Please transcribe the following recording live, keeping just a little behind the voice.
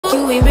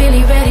You ain't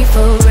really ready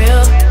for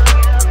real.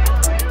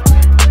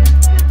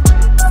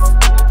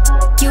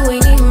 You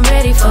ain't even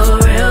ready for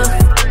real.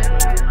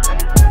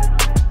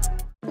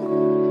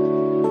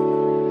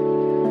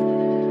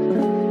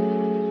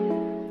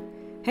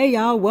 Hey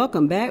y'all,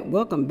 welcome back.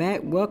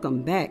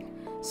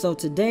 So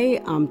today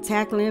I'm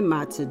tackling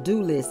my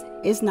to-do list.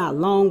 It's not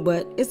long,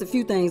 but it's a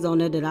few things on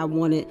there that I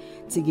wanted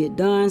to get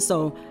done.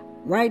 So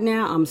right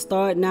now I'm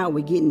starting out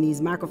with getting these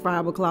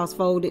microfiber cloths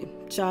folded.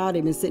 Child,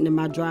 they've been sitting in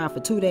my dryer for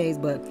 2 days,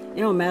 but it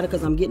don't matter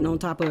because I'm getting on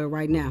top of it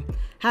right now.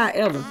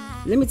 However,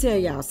 let me tell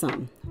y'all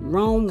something.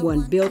 Rome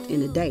wasn't built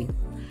in a day.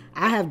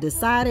 I have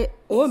decided,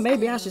 or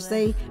maybe I should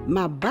say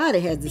my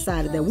body has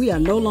decided, that we are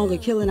no longer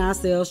killing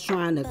ourselves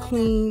trying to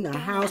clean a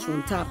house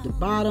from top to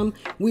bottom.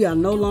 We are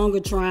no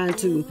longer trying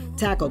to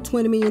tackle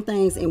 20 million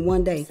things in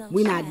one day.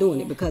 We're not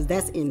doing it because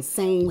that's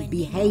insane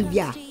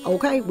behavior,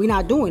 okay? We're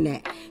not doing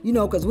that, you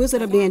know, because we'll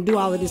sit up there and do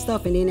all of this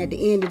stuff, and then at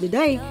the end of the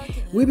day,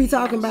 we be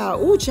talking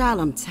about, ooh,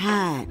 child, I'm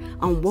tired,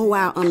 I'm wore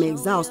out, I'm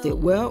exhausted.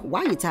 Well,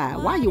 why you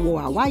tired? Why you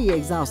wore out? Why you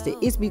exhausted?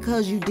 It's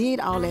because you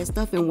did all that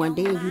stuff in one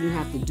day and you didn't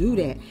have to do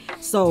that.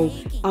 So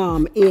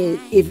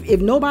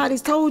if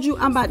nobody's told you,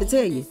 I'm about to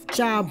tell you,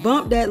 child,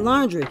 bump that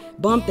laundry,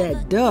 bump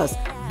that dust,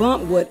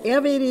 bump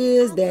whatever it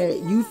is that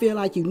you feel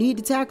like you need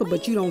to tackle,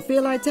 but you don't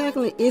feel like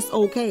tackling. It's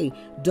okay.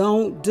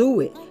 Don't do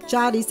it.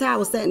 Child, these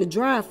towels sat in the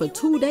dryer for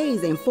 2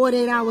 days, and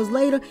 48 hours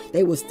later,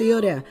 they were still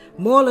there.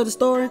 Moral of the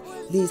story,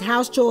 these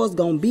house chores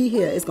gonna be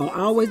here. It's gonna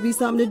always be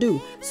something to do.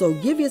 So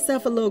give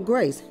yourself a little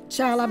grace.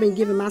 Child, I've been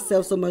giving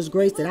myself so much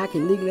grace that I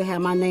can legally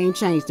have my name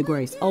changed to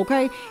Grace,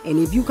 okay? And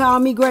if you call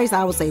me Grace,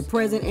 I will say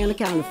present and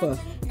accounted for.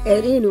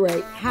 At any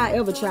rate,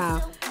 however,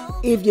 child,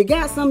 if you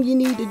got something you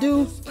need to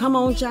do, come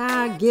on,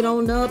 child, get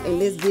on up and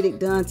let's get it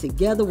done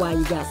together while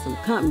you got some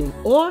company.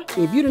 Or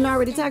if you done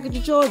already tackled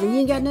your chores and you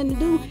ain't got nothing to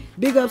do,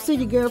 big ups to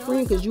your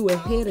girlfriend because you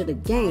ahead of the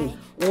game.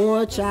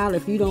 Or, child,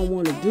 if you don't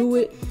want to do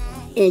it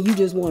and you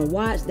just want to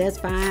watch, that's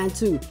fine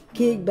too.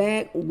 Kick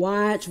back,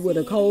 watch with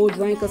a cold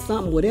drink or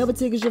something, whatever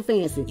tickles your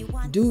fancy.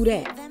 Do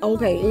that.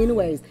 Okay,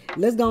 anyways,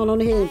 let's go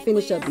on ahead and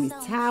finish up these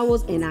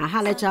towels, and I'll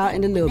holler at y'all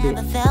in a little bit.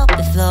 Never felt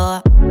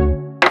before.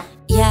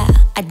 Yeah,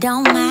 I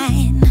don't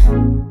mind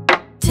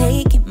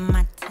taking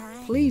my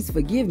time. Please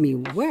forgive me.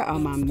 Where are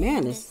my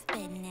manners?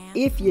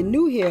 If you're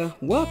new here,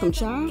 welcome,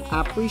 child. I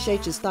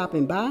appreciate you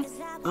stopping by.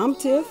 I'm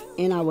Tiff,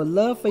 and I would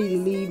love for you to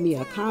leave me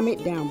a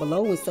comment down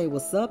below and say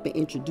what's up and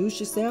introduce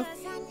yourself.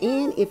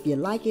 And if you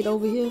like it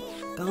over here,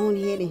 go on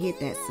ahead and hit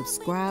that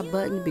subscribe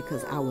button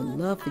because I would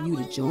love for you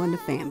to join the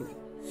family.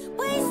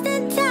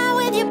 Wasting time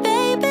with you,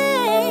 baby,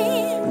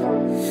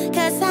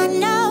 'cause I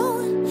know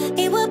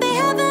it will be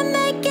heaven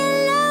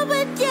making love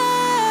with you.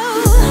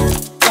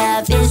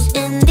 Love is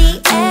in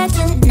the air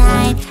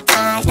tonight.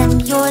 I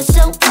am yours,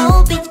 so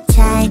hold me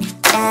tight.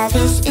 Love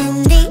is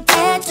in the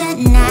air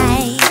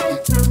tonight.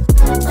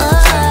 Oh,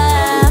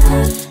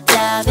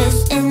 love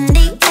is in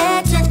the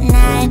air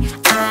tonight.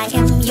 I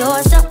am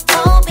yours, so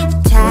hold me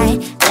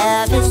tight.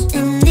 Love is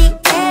in the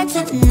air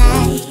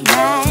tonight.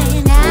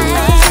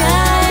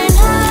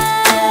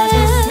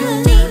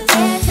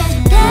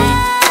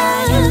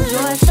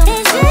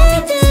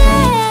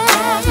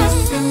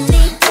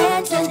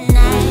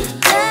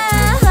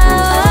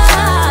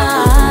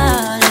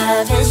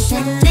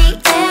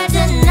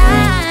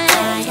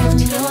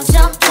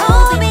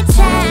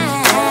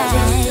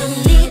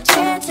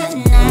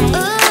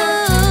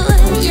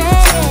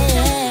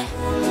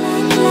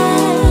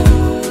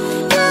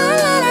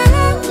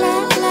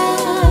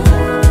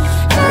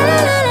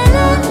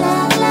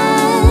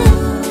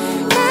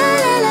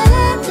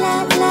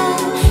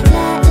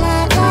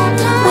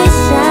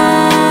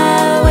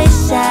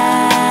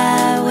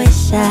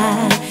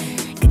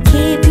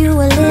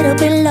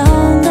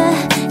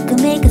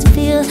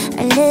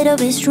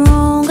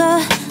 Stronger.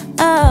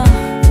 Oh,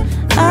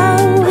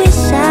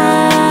 wish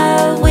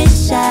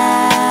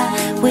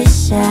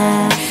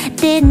I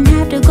didn't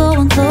have to go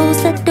and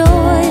close the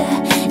door.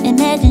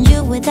 Imagine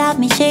you without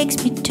me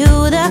shakes me to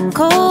the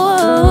core.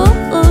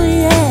 Oh,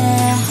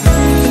 yeah.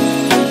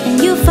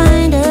 And you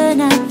find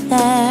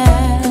another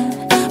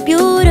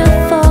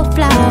beautiful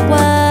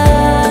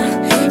flower,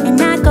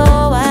 and I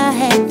go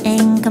ahead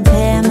and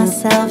compare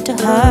myself to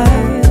her.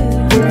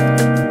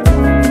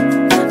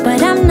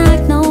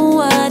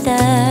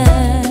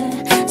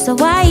 So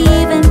why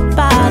even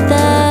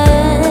bother?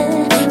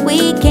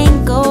 We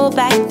can't go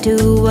back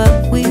to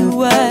what we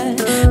were.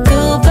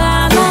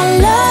 Goodbye, my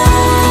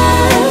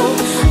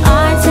love.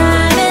 Our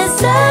time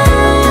is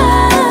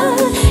up.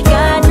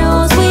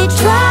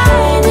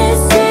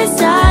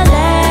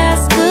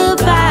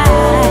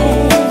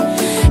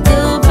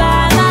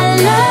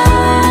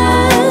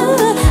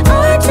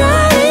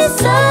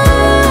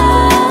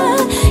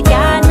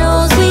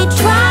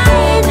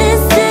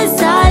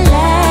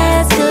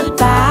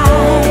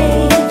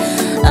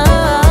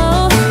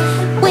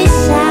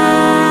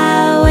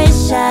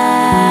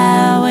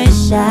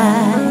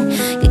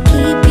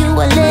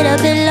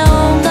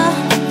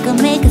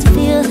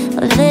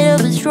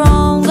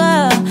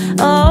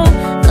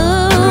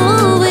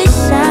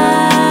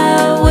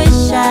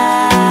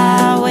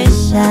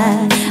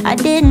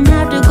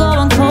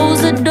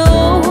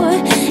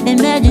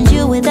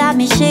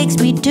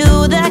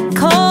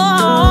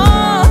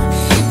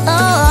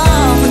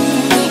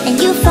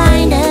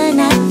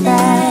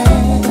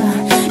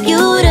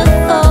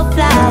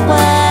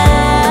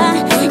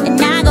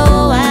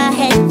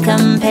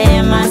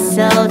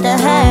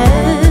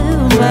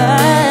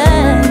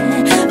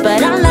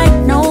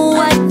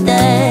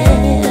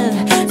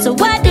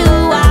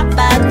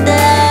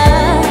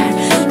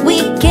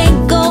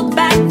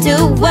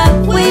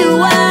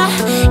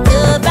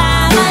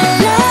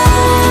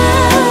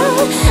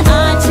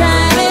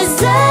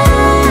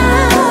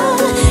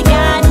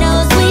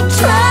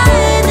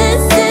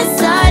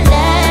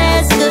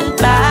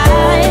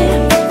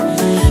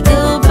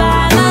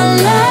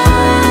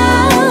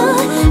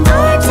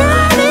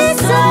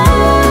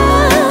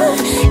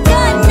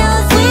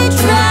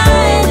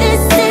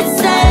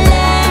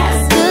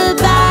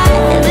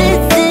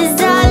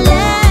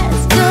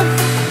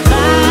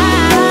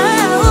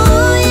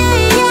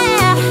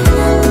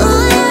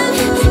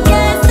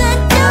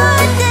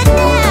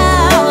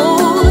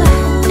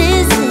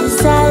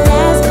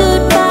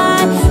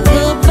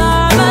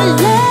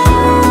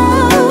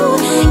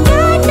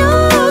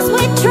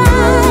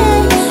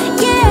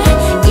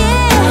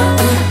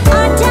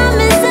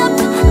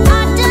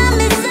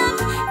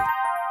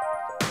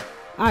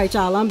 Alright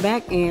y'all, I'm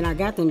back and I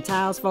got them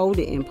towels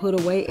folded and put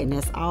away, and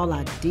that's all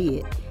I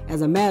did.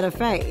 As a matter of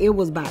fact, it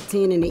was about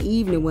 10 in the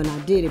evening when I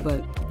did it,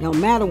 but no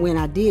matter when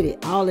I did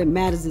it, all that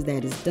matters is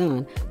that it's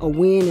done. A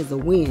win is a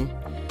win.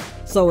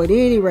 So at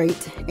any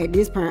rate, at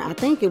this point, I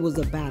think it was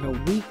about a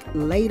week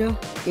later,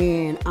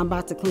 and I'm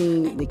about to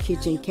clean the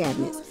kitchen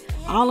cabinets.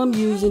 All I'm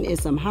using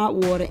is some hot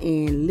water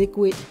and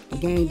liquid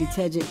Gain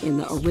detergent in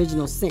the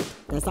original scent.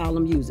 That's all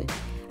I'm using.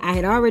 I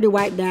had already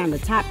wiped down the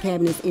top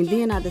cabinets, and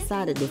then I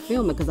decided to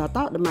film it because I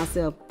thought to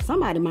myself,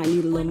 somebody might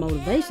need a little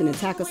motivation to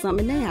tackle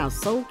something in their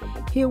house. So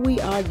here we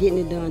are getting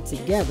it done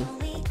together.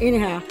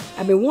 Anyhow,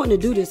 I've been wanting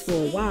to do this for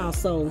a while,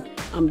 so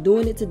I'm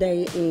doing it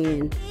today.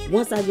 And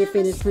once I get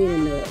finished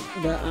cleaning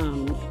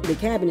the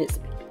cabinets,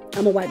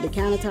 I'm gonna wipe the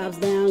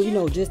countertops down, you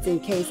know, just in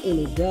case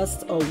any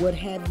dust or what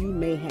have you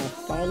may have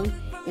fallen.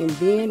 And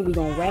then we're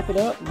gonna wrap it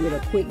up with a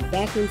quick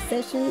vacuum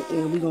session,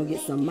 and we're gonna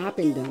get some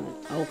mopping done.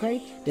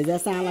 Okay, does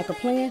that sound like a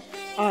plan?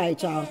 All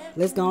right y'all,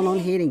 let's go on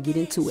ahead and get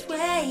into it.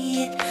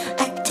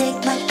 I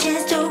take my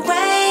chance to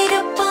ride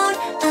up on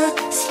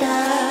a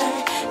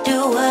star,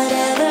 do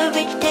whatever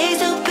it takes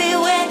to be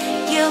where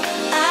you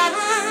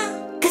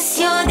are, 'cause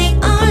you're the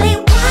only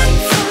one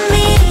for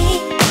me.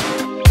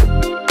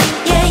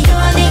 Yeah,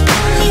 you're the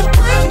only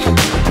one.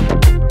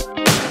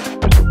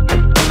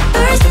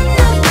 Person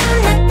up on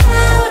the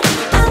cloud,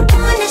 I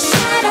wanna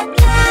shout out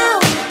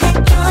loud that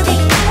you're the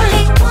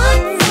only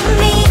one for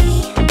me.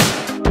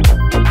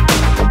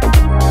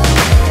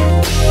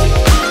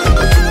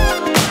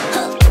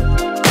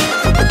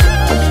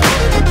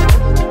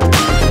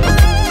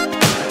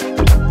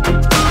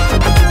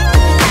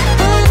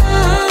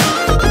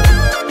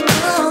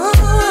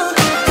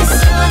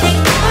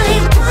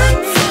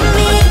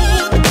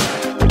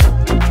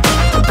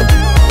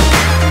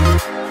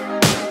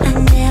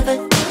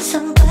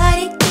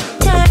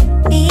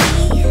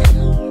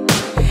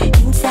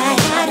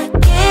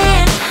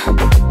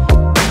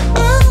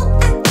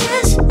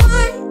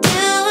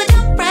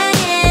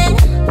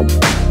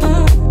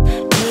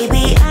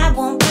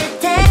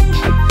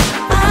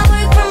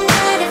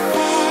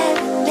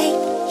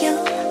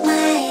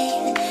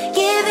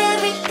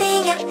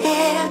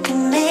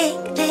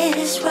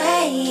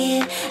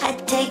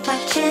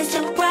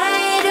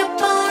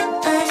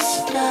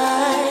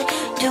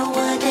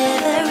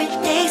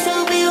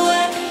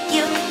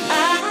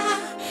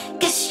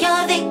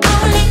 You're the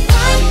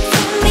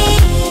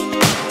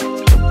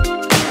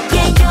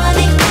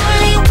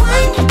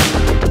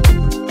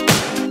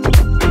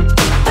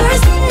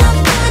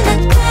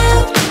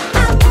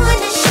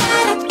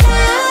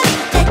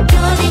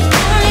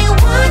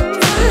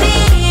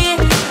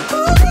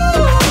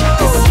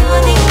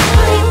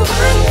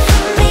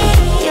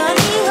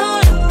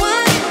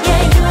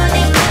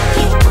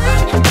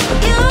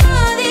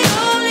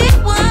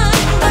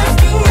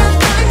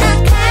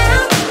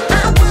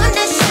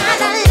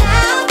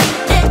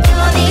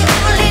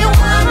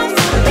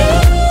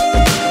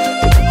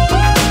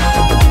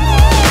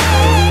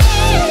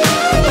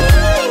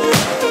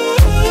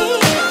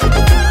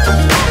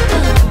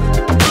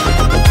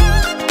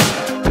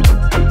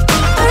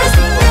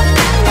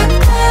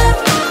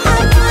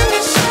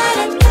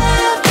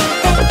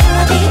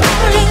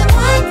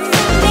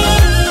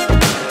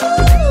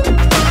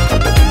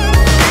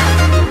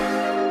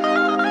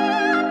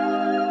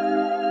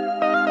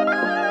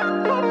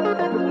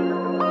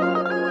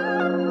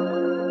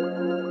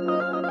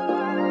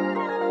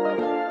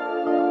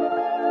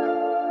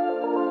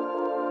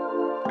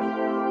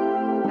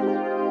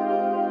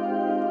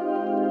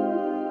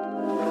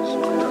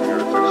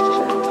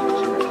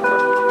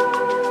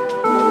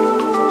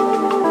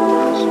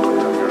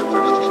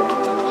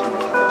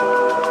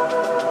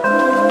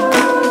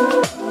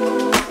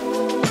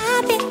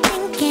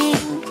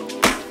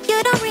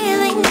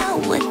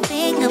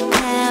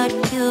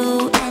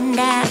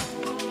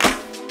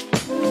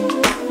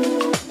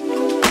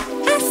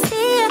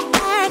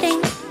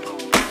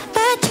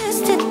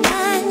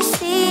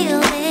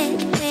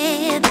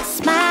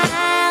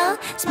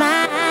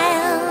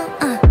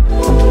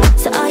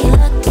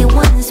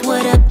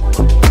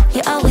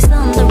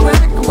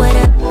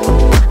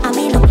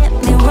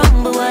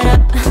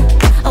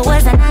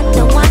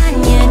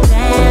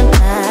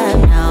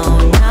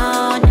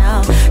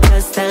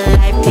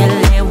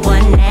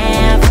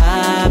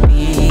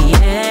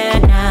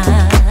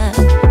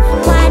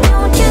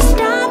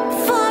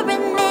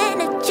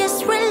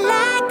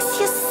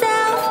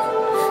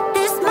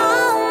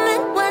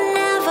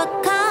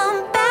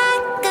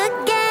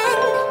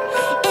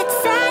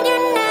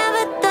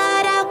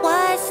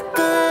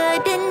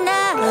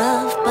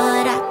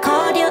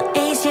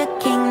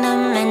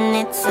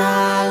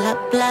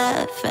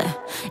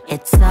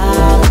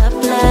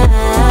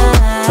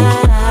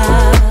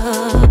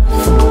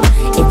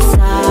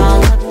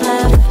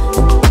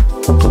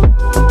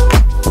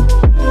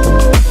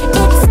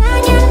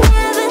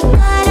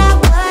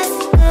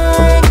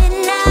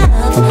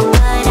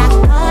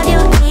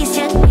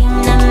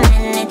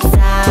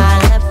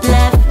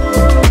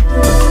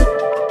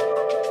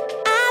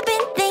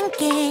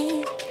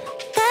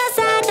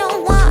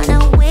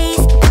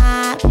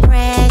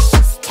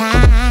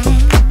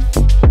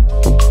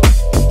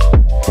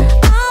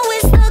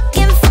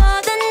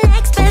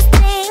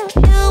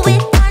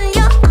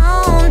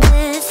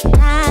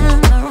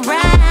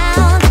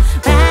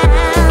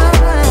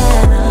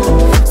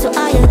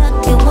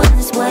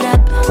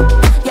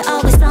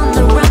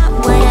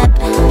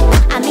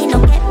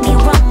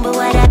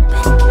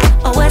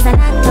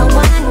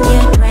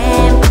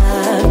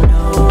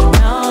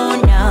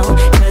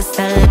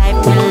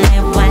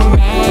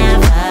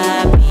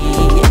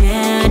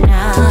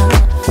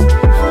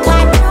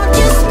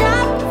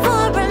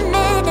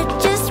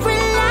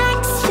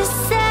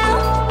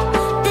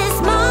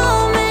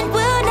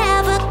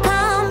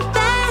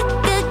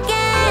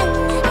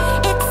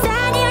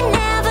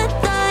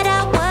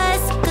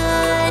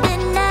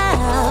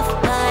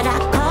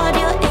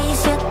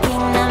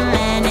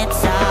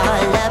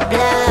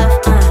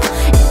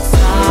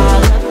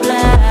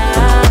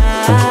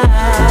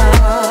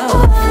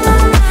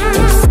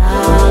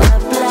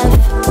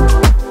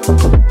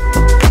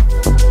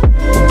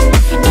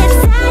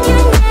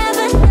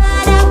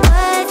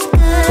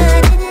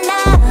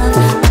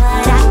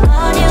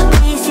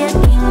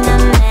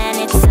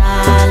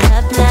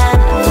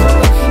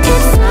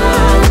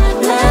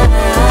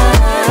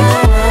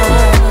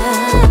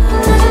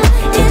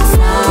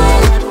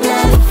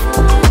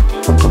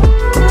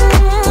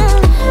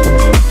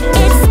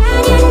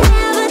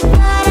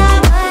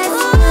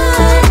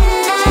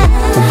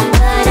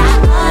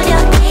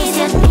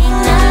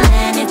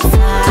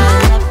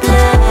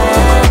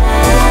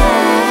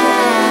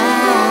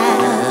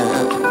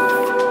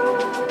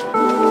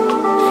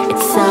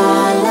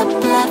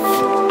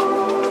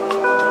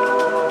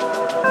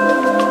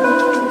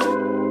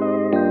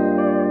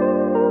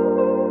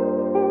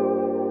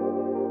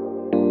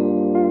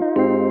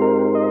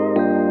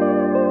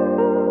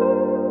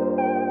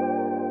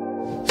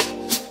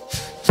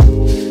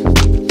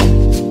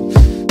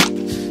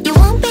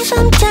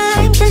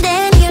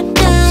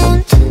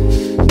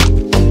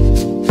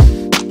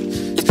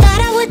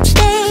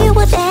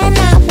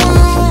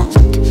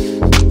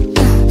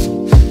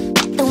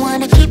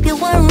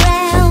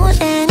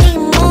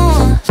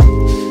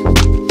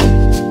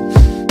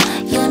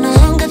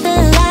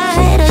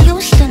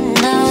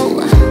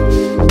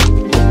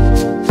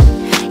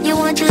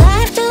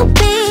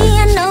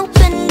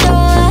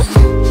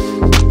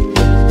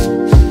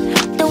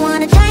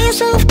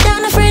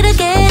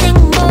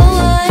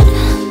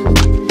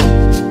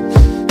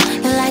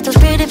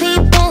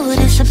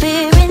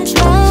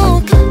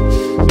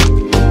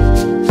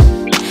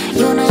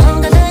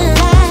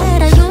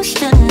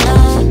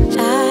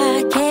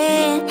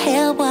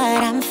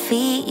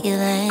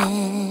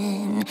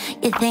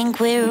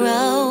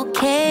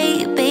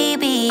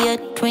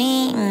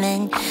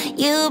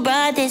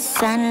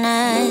dance on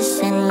us,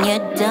 and you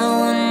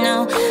don't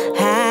know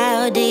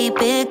how deep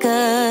it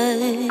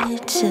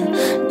cuts.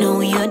 No,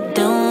 you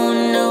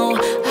don't know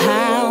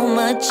how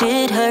much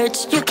it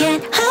hurts. You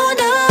can't hold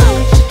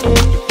on.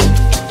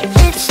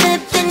 It's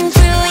slipping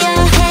through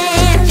your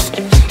hands,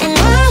 and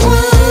I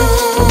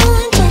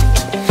won't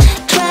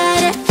try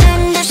to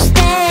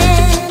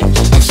understand.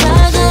 It's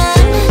all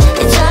gone,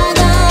 it's all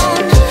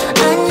gone.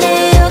 Under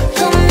your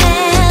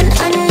command,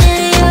 under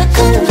your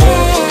command.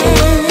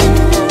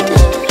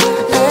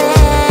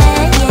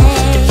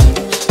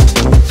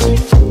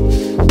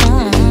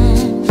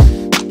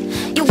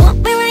 You want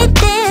me right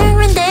there,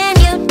 and then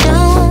you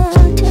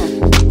don't.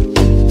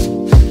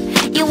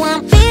 You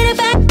want me to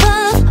back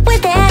off, well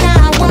then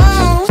I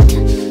won't.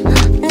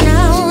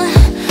 No,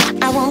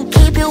 I won't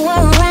keep you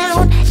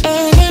around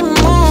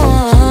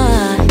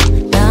anymore.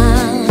 No,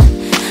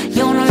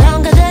 you're no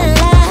longer the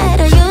light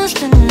I used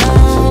to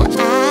know. I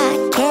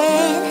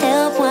can't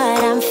help what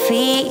I'm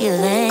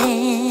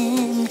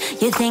feeling.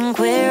 You think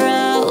we're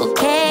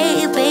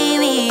okay,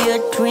 baby,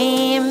 you're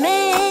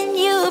dreaming.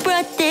 You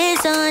brought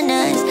this on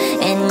us,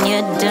 and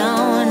you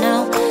don't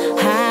know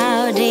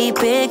how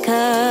deep it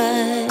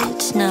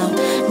cuts. No,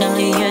 no,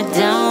 you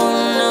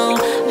don't know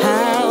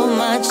how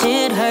much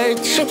it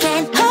hurts. You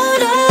can't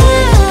hold on.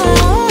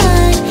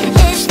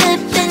 It's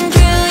slipping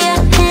through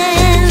your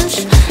hands,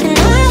 and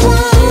I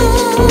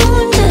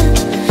won't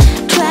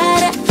try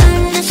to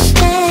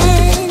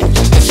understand.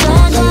 It's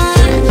all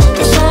gone,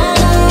 it's all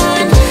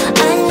gone.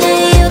 Under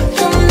your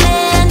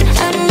command,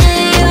 under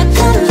your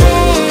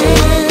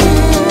command.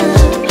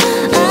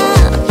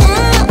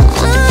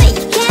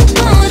 You can't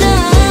hold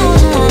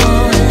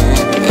on.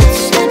 It's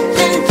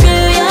slipping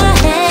through your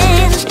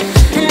hands,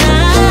 and I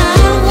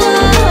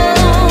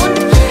won't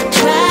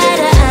try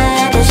to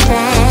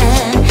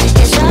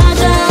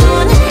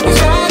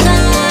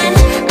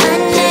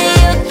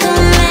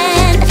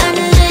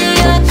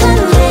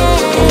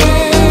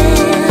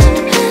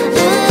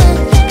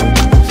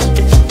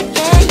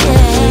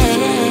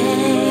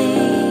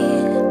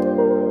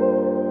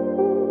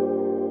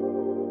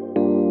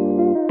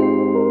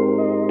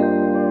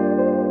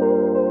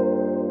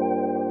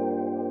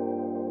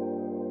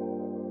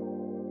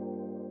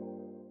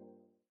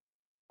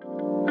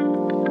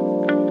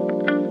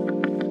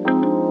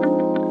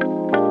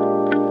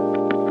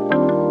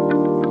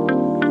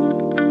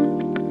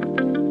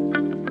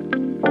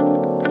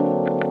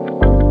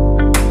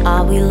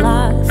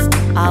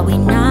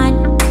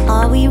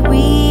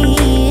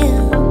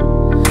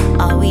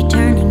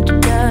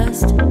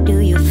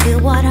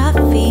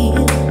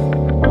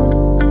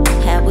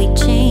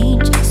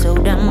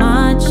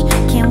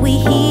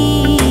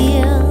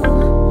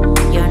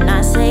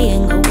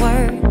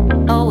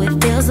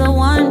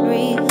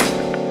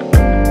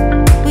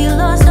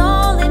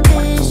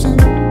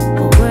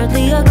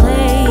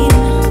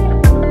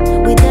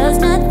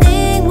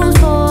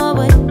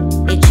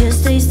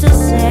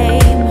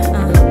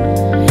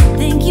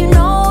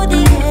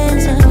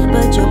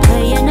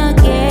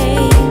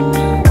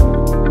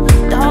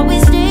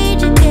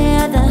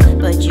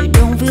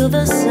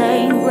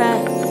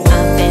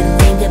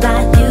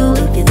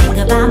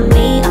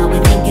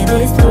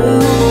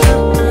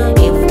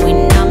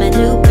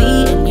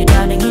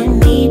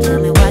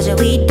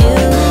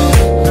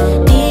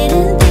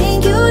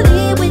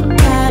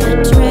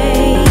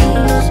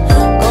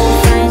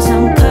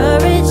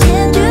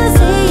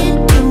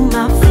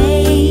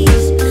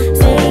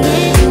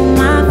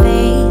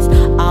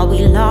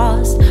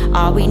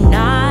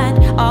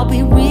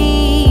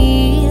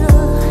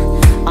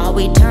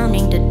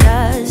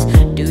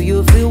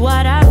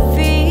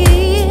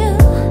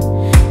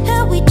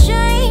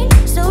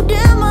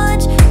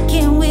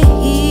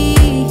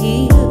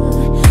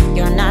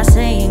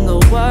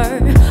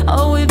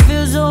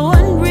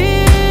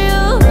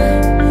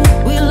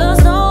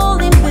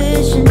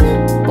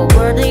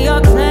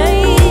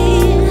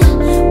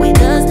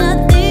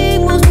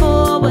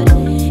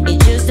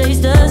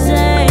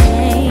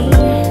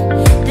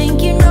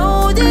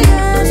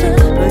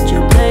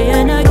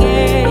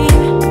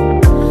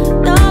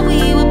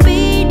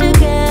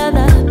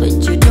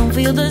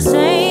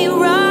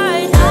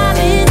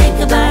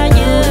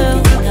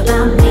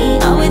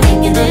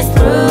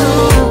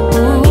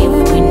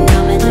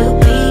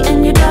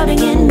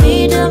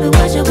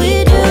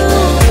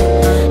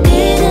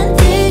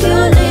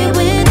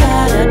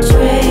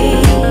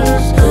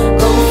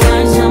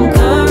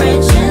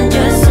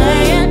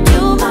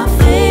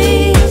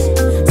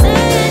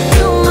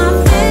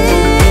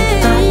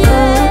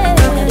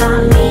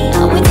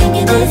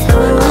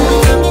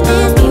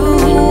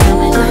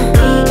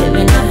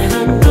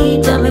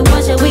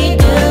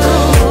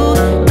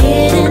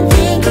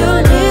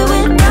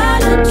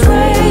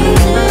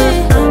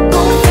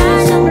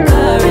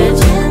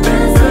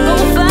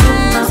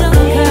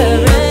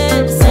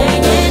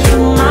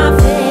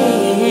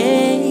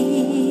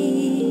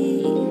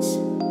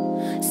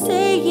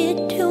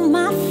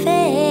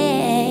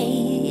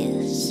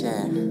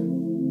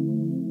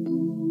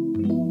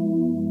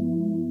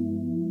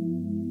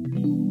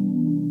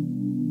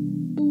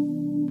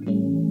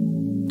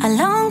I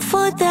long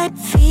for that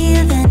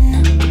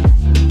feeling.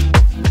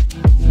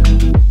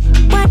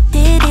 Why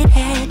did it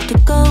have to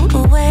go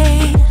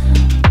away?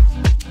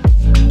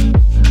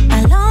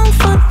 I long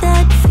for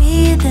that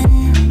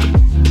feeling.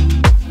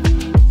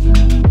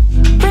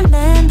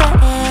 Remember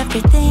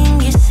everything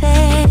you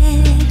said.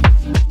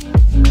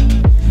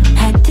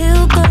 Had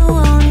to go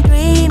on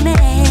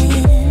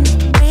dreaming,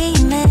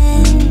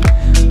 dreaming.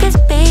 'Cause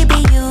baby,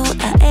 you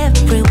are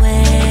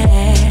everywhere.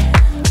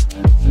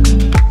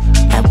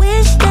 I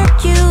wish that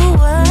you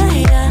were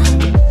here,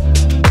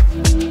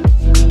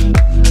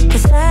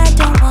 'cause I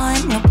don't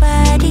want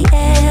nobody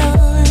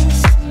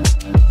else.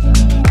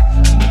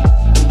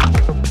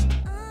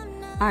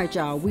 Alright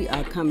y'all, we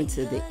are coming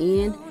to the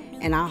end,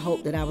 and I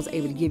hope that I was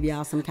able to give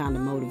y'all some kind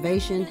of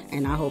motivation,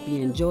 and I hope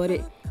you enjoyed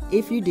it.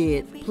 If you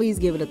did, please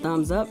give it a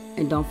thumbs up,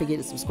 and don't forget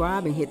to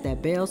subscribe and hit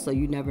that bell so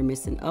you never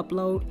miss an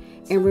upload.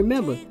 And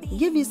remember,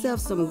 give yourself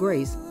some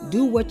grace.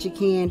 Do what you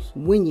can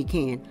when you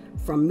can.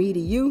 From me to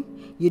you,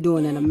 you're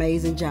doing an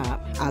amazing job.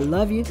 I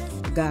love you.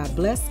 God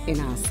bless, and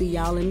I'll see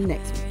y'all in the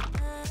next one.